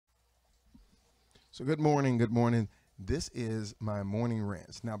So good morning, good morning. This is my morning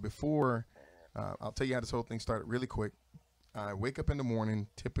rants. Now, before I'll tell you how this whole thing started really quick. I wake up in the morning,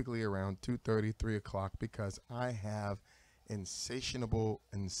 typically around 2:30, 3 o'clock, because I have insatiable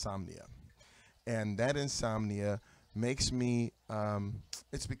insomnia. And that insomnia makes me,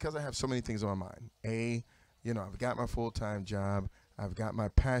 it's because I have so many things on my mind. I've got my full-time job. I've got my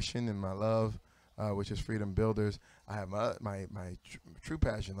passion and my love, which is Freedom Builders. I have my true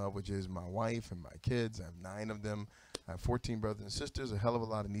passion love, which is my wife and my kids. I have 9 of them. I have 14 brothers and sisters, a hell of a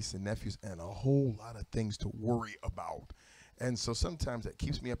lot of nieces and nephews, and a whole lot of things to worry about. And so sometimes that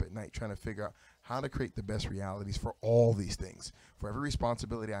keeps me up at night trying to figure out how to create the best realities for all these things. For every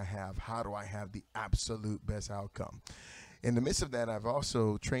responsibility I have, how do I have the absolute best outcome? In the midst of that, I've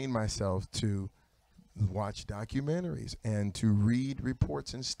also trained myself to watch documentaries and to read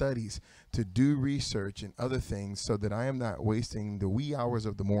reports and studies, to do research and other things so that I am not wasting the wee hours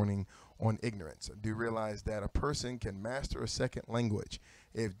of the morning on ignorance. I do realize that a person can master a second language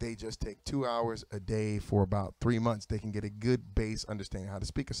if they just take 2 hours a day for about 3 months. They can get a good base understanding how to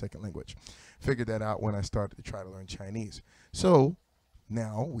speak a second language. Figured that out when I started to try to learn Chinese. So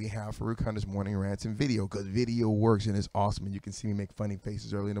now we have Faruq Hunter's Morning Rants in video, because video works and it's awesome, and you can see me make funny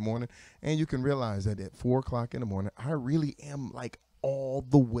faces early in the morning, and you can realize that at 4 o'clock in the morning I really am like all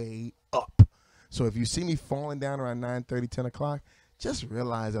the way up. So if you see me falling down around 9:30, 10 o'clock, just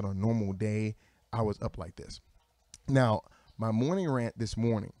realize that on a normal day I was up like this. Now, my morning rant this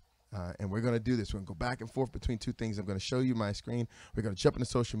morning, and we're going to do this. We're going to go back and forth between two things. I'm going to show you my screen. We're going to jump into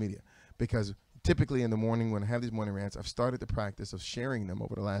social media, because typically in the morning when I have these morning rants, I've started the practice of sharing them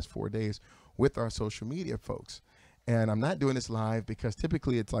over the last 4 days with our social media folks. And I'm not doing this live because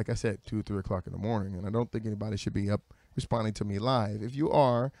typically it's, like I said, 2, 3 o'clock in the morning, and I don't think anybody should be up responding to me live. If you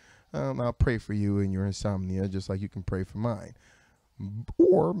are, I'll pray for you and your insomnia, just like you can pray for mine.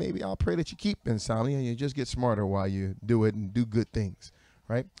 Or maybe I'll pray that you keep insomnia and you just get smarter while you do it and do good things,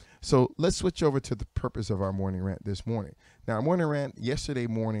 right? So let's switch over to the purpose of our morning rant this morning. Now, our morning rant yesterday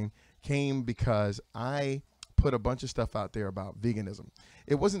morning came because I put a bunch of stuff out there about veganism.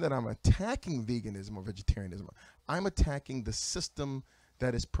 It wasn't that I'm attacking veganism or vegetarianism. I'm attacking the system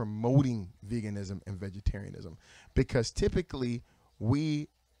that is promoting veganism and vegetarianism, because typically we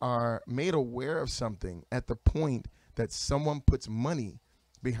are made aware of something at the point that someone puts money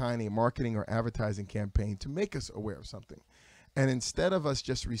behind a marketing or advertising campaign to make us aware of something. And instead of us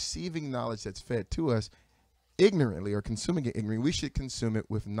just receiving knowledge that's fed to us ignorantly or consuming it ignorantly, we should consume it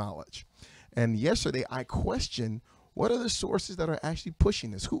with knowledge. And yesterday I questioned, what are the sources that are actually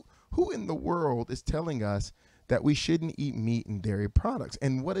pushing this? Who in the world is telling us that we shouldn't eat meat and dairy products?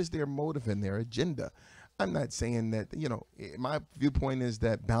 And what is their motive and their agenda? I'm not saying that, my viewpoint is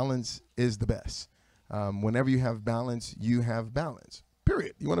that balance is the best. Whenever you have balance, you have balance.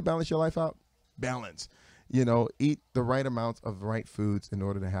 Period. You want to balance your life out? Balance. Eat the right amounts of the right foods in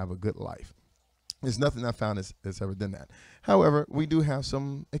order to have a good life. There's nothing I found that's ever done that. However, we do have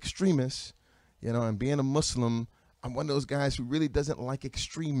some extremists, and being a Muslim, I'm one of those guys who really doesn't like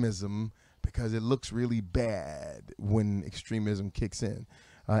extremism because it looks really bad when extremism kicks in.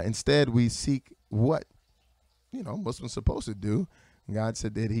 Instead, we seek what, Muslims supposed to do. God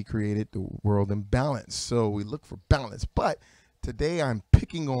said that he created the world in balance. So we look for balance. But today I'm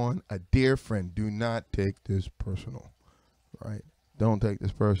picking on a dear friend. Do not take this personal, right? Don't take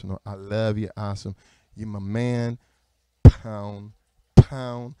this personal. I love you, Awesome. You're my man, pound.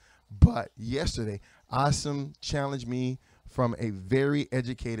 But yesterday, Awesome challenged me from a very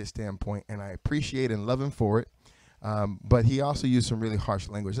educated standpoint, and I appreciate and love him for it. But he also used some really harsh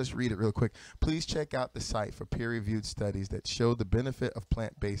language. Let's read it real quick. Please check out the site for peer-reviewed studies that show the benefit of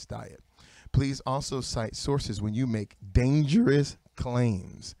plant-based diet. Please also cite sources when you make dangerous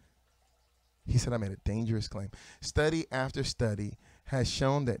claims. He said I made a dangerous claim. Study after study has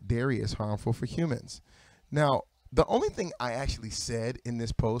shown that dairy is harmful for humans. Now, the only thing I actually said in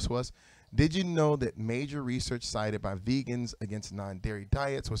this post was, did you know that major research cited by vegans against non-dairy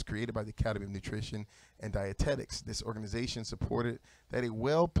diets was created by the Academy of Nutrition and Dietetics? This organization supported that a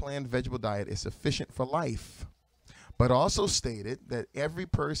well-planned vegetable diet is sufficient for life, but also stated that every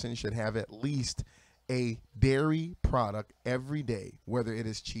person should have at least a dairy product every day, whether it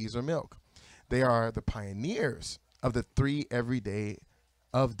is cheese or milk. They are the pioneers of the 3 Everyday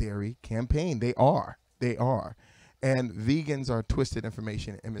of Dairy campaign. They are. And vegans are twisted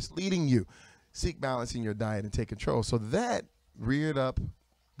information and misleading you. Seek balance in your diet and take control. So that reared up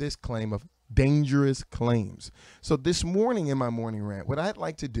this claim of dangerous claims. So this morning in my morning rant, what I'd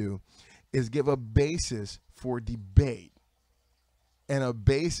like to do is give a basis for debate and a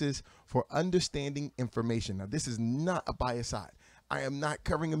basis for understanding information. Now, this is not a bias side. I am not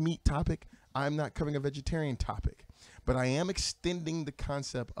covering a meat topic. I'm not covering a vegetarian topic, but I am extending the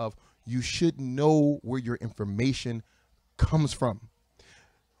concept of you should know where your information comes from.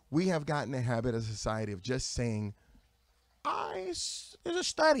 We have gotten a habit as a society of just saying, there's a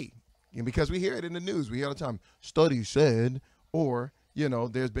study. And because we hear it in the news, we hear all the time, study said, or,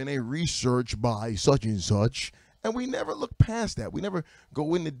 there's been a research by such and such. And we never look past that. We never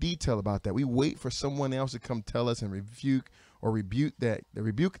go into detail about that. We wait for someone else to come tell us and rebuke that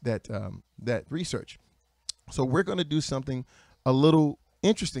research. So we're going to do something a little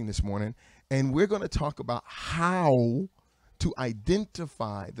interesting this morning, and we're going to talk about how to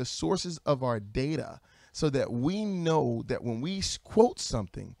identify the sources of our data so that we know that when we quote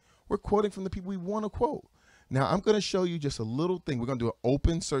something, we're quoting from the people we want to quote. Now, I'm going to show you just a little thing. We're going to do an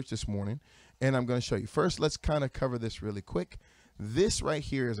open search this morning, and I'm going to show you. First, let's kind of cover this really quick. This right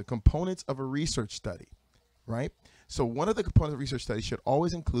here is a components of a research study, right? So one of the components of research study should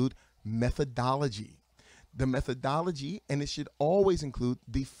always include methodology. The methodology, and it should always include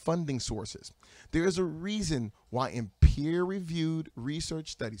the funding sources. There is a reason why in peer-reviewed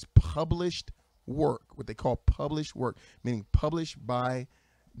research studies, published work, what they call published work, meaning published by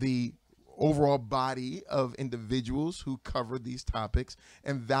the overall body of individuals who cover these topics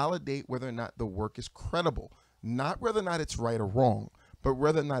and validate whether or not the work is credible, not whether or not it's right or wrong, but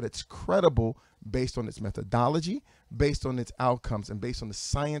whether or not it's credible based on its methodology, based on its outcomes, and based on the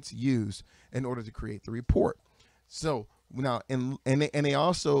science used in order to create the report. So now, and they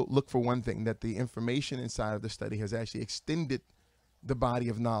also look for one thing, that the information inside of the study has actually extended the body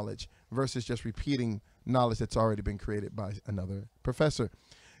of knowledge versus just repeating knowledge that's already been created by another professor.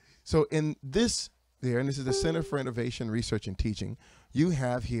 So in this there, and this is the Center for Innovation, Research, and Teaching, you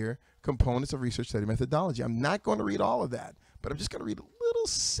have here components of research study methodology. I'm not going to read all of that, but I'm just going to read a little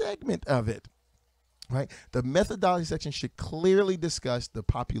segment of it, right? The methodology section should clearly discuss the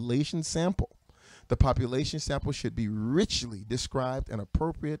population sample. The population sample should be richly described in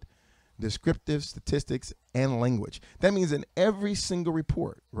appropriate descriptive statistics and language. That means in every single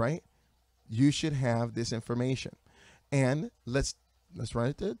report, right, you should have this information. And let's run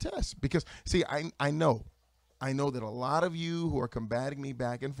it to the test, because see, I know that a lot of you who are combating me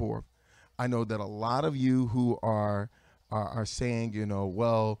back and forth, I know that a lot of you who are saying,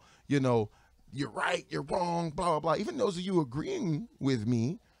 well, you're right, you're wrong, blah, blah, blah. Even those of you agreeing with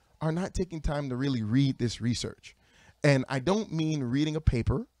me are not taking time to really read this research. And I don't mean reading a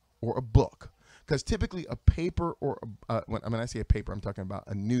paper or a book, because typically a paper or when I say a paper, I'm talking about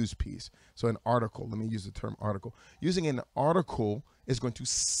a news piece. So an article, let me use the term article. Using an article is going to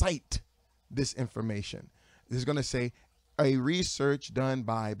cite this information. It's going to say a research done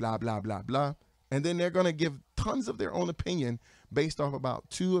by blah, blah, blah, blah. And then they're going to give tons of their own opinion based off about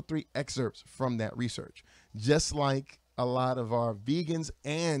 2 or 3 excerpts from that research. Just like a lot of our vegans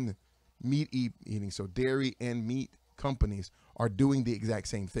and meat eating, so dairy and meat companies are doing the exact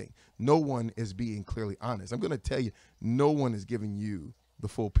same thing. No one is being clearly honest. I'm going to tell you, no one is giving you the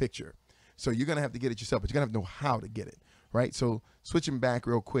full picture. So you're going to have to get it yourself, but you're going to have to know how to get it, right? So switching back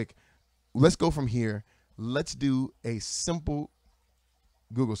real quick, let's go from here. Let's do a simple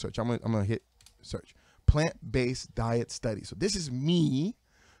Google search. I'm going to hit search. Plant-based diet study. So this is me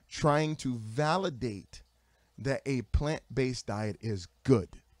trying to validate that a plant-based diet is good.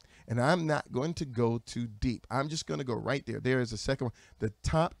 And I'm not going to go too deep. I'm just going to go right there. There is a second one. The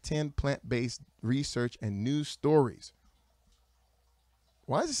top 10 plant-based research and news stories.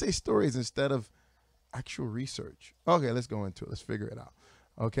 Why does it say stories instead of actual research? Okay, let's go into it. Let's figure it out.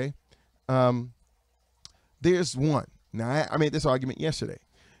 Okay. There's one. Now, I made this argument yesterday.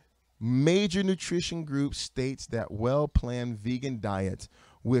 Major nutrition group states that well-planned vegan diets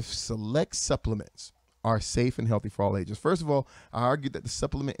with select supplements are safe and healthy for all ages. First of all, I argued that the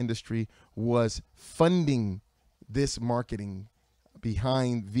supplement industry was funding this marketing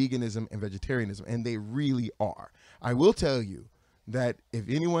behind veganism and vegetarianism, and they really are. I will tell you that if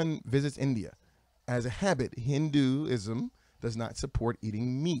anyone visits India, as a habit, Hinduism does not support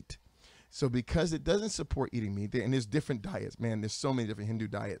eating meat. So because it doesn't support eating meat, and there's different diets, man, there's so many different Hindu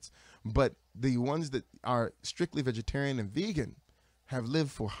diets, but the ones that are strictly vegetarian and vegan have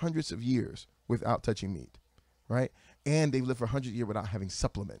lived for hundreds of years without touching meat, right? And they've lived for 100 years without having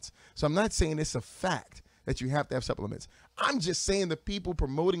supplements. So I'm not saying it's a fact that you have to have supplements. I'm just saying the people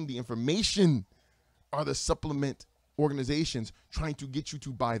promoting the information are the supplement organizations trying to get you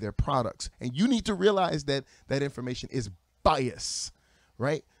to buy their products. And you need to realize that that information is bias,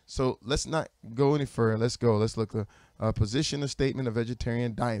 right? So let's not go any further. Let's go. Let's look at a position, a statement of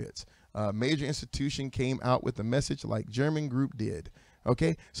vegetarian diets. A major institution came out with a message like German group did.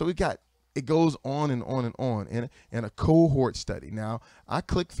 Okay, so we got It goes on and on and on in a cohort study. Now, I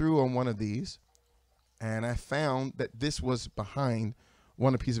clicked through on one of these, and I found that this was behind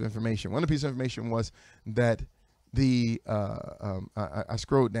one piece of information. One piece of information was that I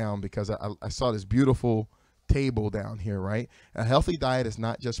scrolled down because I saw this beautiful table down here, right? A healthy diet is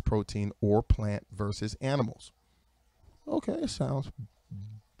not just protein or plant versus animals. Okay, it sounds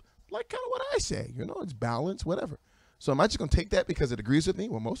like kind of what I say. You know, it's balance, whatever. So am I just going to take that because it agrees with me?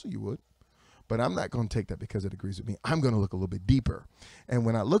 Well, most of you would. But I'm not going to take that because it agrees with me. I'm going to look a little bit deeper. And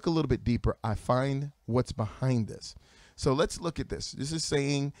when I look a little bit deeper, I find what's behind this. So let's look at this. This is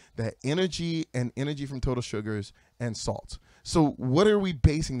saying that energy from total sugars and salts. So what are we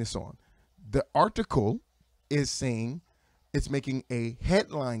basing this on? The article is saying it's making a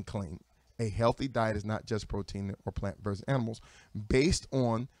headline claim. A healthy diet is not just protein or plant versus animals, based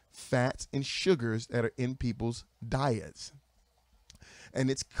on fats and sugars that are in people's diets. And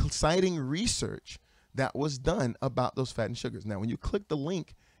it's citing research that was done about those fat and sugars. Now, when you click the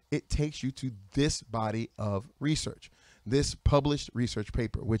link, it takes you to this body of research, this published research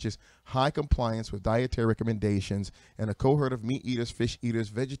paper, which is high compliance with dietary recommendations, and a cohort of meat eaters, fish eaters,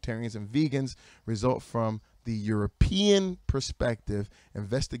 vegetarians, and vegans result from the European Perspective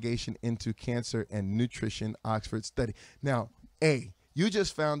Investigation into Cancer and Nutrition Oxford Study. Now, you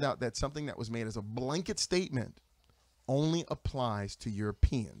just found out that something that was made as a blanket statement only applies to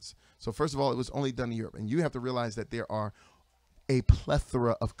Europeans. So first of all, it was only done in Europe. And you have to realize that there are a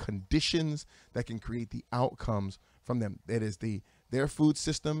plethora of conditions that can create the outcomes from them. That is their food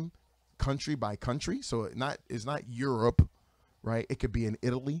system, country by country. So it's not Europe, right? It could be in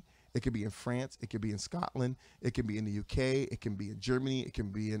Italy. It could be in France. It could be in Scotland. It can be in the UK. It can be in Germany. It can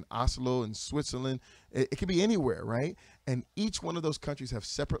be in Oslo and Switzerland. It could be anywhere, right? And each one of those countries have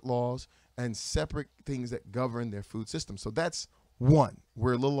separate laws and separate things that govern their food system. So that's one.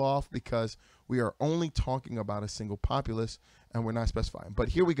 We're a little off because we are only talking about a single populace and we're not specifying. But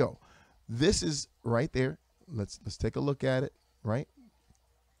here we go. This is right there. Let's take a look at it, right?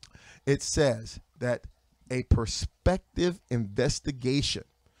 It says that a prospective investigation.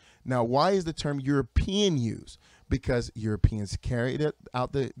 Now, why is the term European used? Because Europeans carried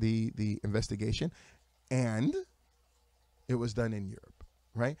out the investigation, and it was done in Europe,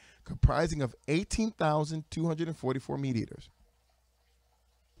 right? Comprising of 18,244 meat eaters.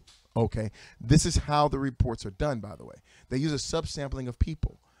 Okay, this is how the reports are done, by the way. They use a subsampling of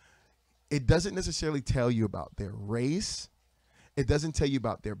people. It doesn't necessarily tell you about their race. It doesn't tell you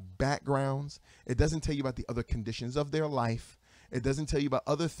about their backgrounds. It doesn't tell you about the other conditions of their life. It doesn't tell you about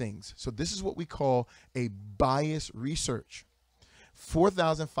other things. So this is what we call a bias research.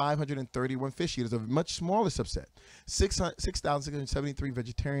 4,531 fish eaters, a much smaller subset. 6,673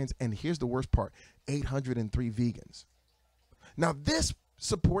 vegetarians, and here's the worst part, 803 vegans. Now this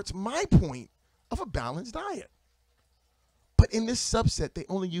supports my point of a balanced diet. But in this subset, they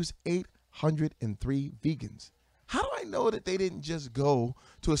only use 803 vegans. How do I know that they didn't just go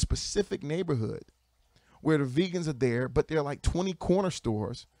to a specific neighborhood where the vegans are there, but they're like 20 corner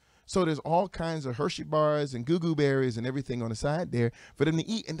stores? So there's all kinds of Hershey bars and goo-goo berries and everything on the side there for them to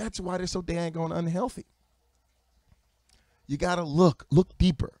eat. And that's why they're so dang on unhealthy. You got to look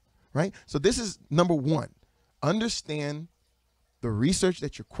deeper, right? So this is number one. Understand the research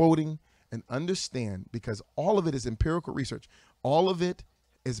that you're quoting, and understand, because all of it is empirical research. All of it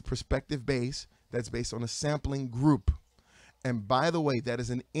is perspective based, that's based on a sampling group. And by the way, that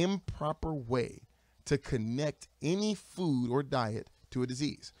is an improper way to connect any food or diet to a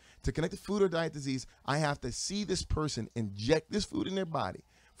disease. To connect a food or diet disease, I have to see this person inject this food in their body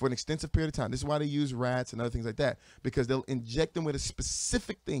for an extensive period of time. This is why they use rats and other things like that, because they'll inject them with a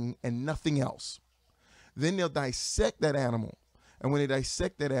specific thing and nothing else. Then they'll dissect that animal. And when they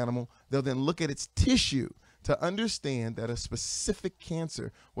dissect that animal, they'll then look at its tissue to understand that a specific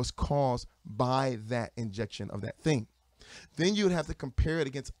cancer was caused by that injection of that thing. Then you would have to compare it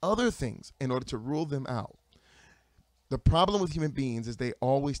against other things in order to rule them out. The problem with human beings is they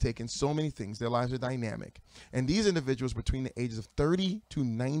always take in so many things. Their lives are dynamic. And these individuals between the ages of 30 to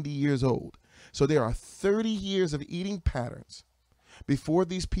 90 years old. So there are 30 years of eating patterns before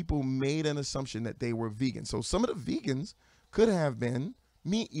these people made an assumption that they were vegan. So some of the vegans could have been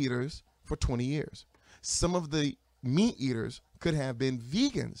meat eaters for 20 years. Some of the meat eaters could have been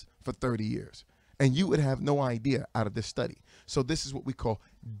vegans for 30 years. And you would have no idea out of this study. So this is what we call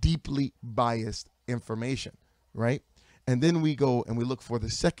deeply biased information, right? And then we go and we look for the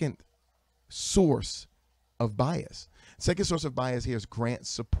second source of bias. Second source of bias here is grant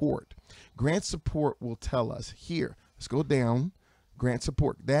support. Grant support will tell us here, let's go down, grant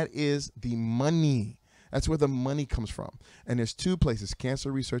support. That is the money That's where the money comes from. And there's two places,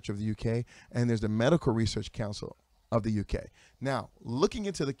 Cancer Research of the UK, and there's the Medical Research Council of the UK. Now, looking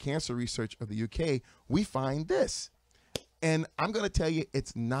into the Cancer Research of the UK, we find this. And I'm going to tell you,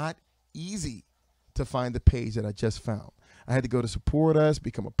 it's not easy to find the page that I just found. I had to go to support us,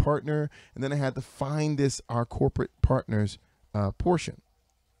 become a partner, and then I had to find this, our corporate partners portion.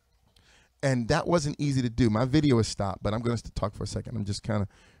 And that wasn't easy to do. My video is stopped, but I'm going to talk for a second. I'm just kind of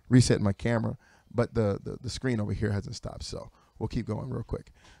resetting my camera, but the screen over here hasn't stopped, so we'll keep going real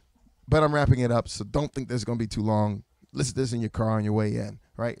quick. But I'm wrapping it up, so don't think this is going to be too long. Listen to this in your car on your way in,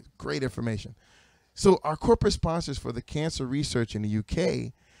 right? Great information. So our corporate sponsors for the cancer research in the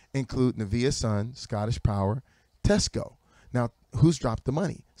UK include Navia Sun, Scottish Power, Tesco. Now, who's dropped the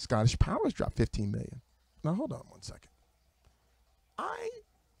money? Scottish Power's dropped $15 million. Now, hold on one second. I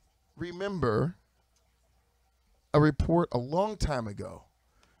remember a report a long time ago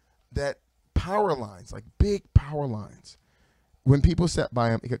that power lines, like big power lines, when people sat by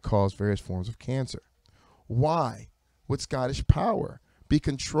them, it could cause various forms of cancer. Why would Scottish Power be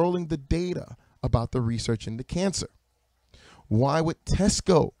controlling the data about the research into cancer? Why would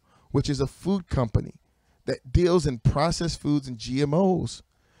Tesco, which is a food company that deals in processed foods and GMOs,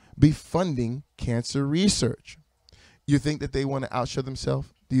 be funding cancer research? You think that they want to outshine themselves?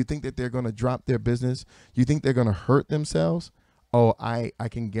 Do you think that they're going to drop their business? You think they're going to hurt themselves? Oh, I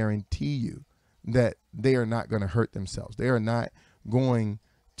can guarantee you that they are not going to hurt themselves. They are not going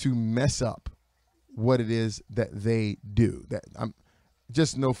to mess up what it is that they do. That I'm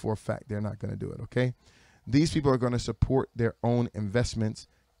just know for a fact they're not going to do it, okay? These people are going to support their own investments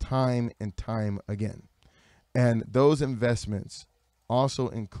time and time again. And those investments also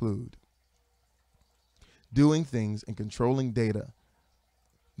include doing things and controlling data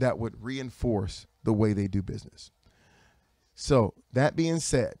that would reinforce the way they do business. So that being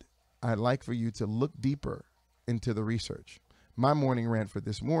said, I'd like for you to look deeper into the research. My morning rant for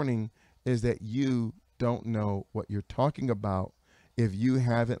this morning is that you don't know what you're talking about if you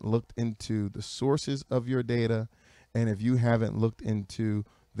haven't looked into the sources of your data and if you haven't looked into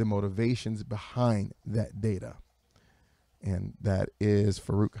the motivations behind that data. And that is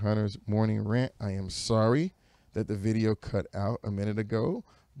Faruq Hunter's morning rant. I am sorry that the video cut out a minute ago,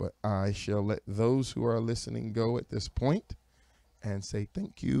 but I shall let those who are listening go at this point and say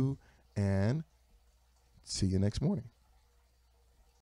thank you and see you next morning.